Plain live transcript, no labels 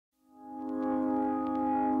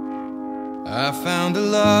I found a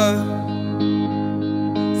love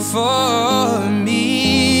for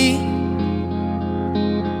me.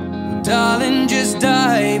 Well, darling, just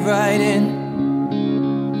dive right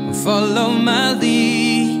in, follow my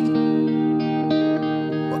lead.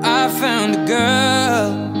 Well, I found a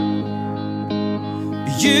girl,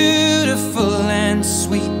 beautiful and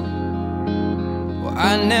sweet. Well,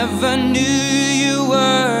 I never knew you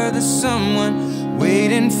were the someone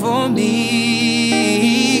waiting for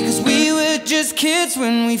me. 'Cause we were just kids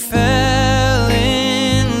when we fell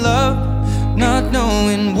in love, not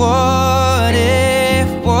knowing what it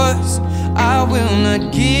was. I will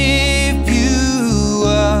not give you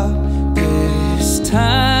up this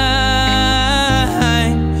time.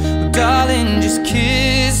 Oh, darling, just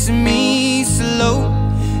kiss me slow.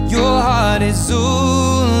 Your heart is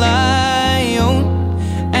all I own,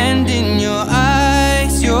 and in your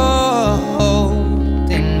eyes you're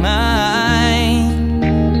holding mine.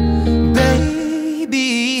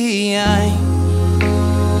 Baby, I'm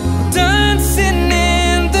dancing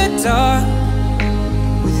in the dark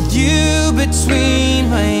with you between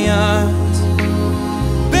my arms,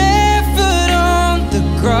 barefoot on the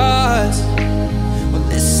grass. We're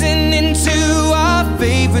listening to our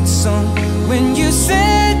favorite song. When you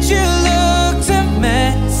said you looked a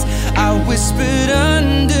mess, I whispered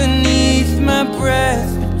underneath my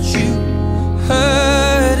breath, but you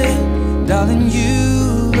heard it. Darling, you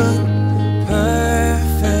look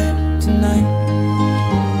perfect tonight.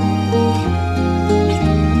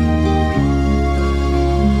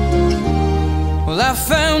 Well, I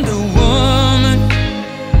found a woman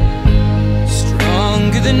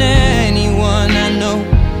stronger than anyone I know.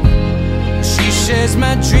 She shares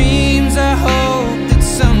my dreams. I hope that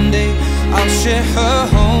someday I'll share her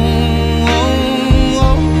home.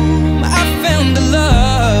 I found a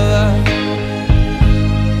love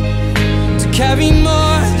to carry more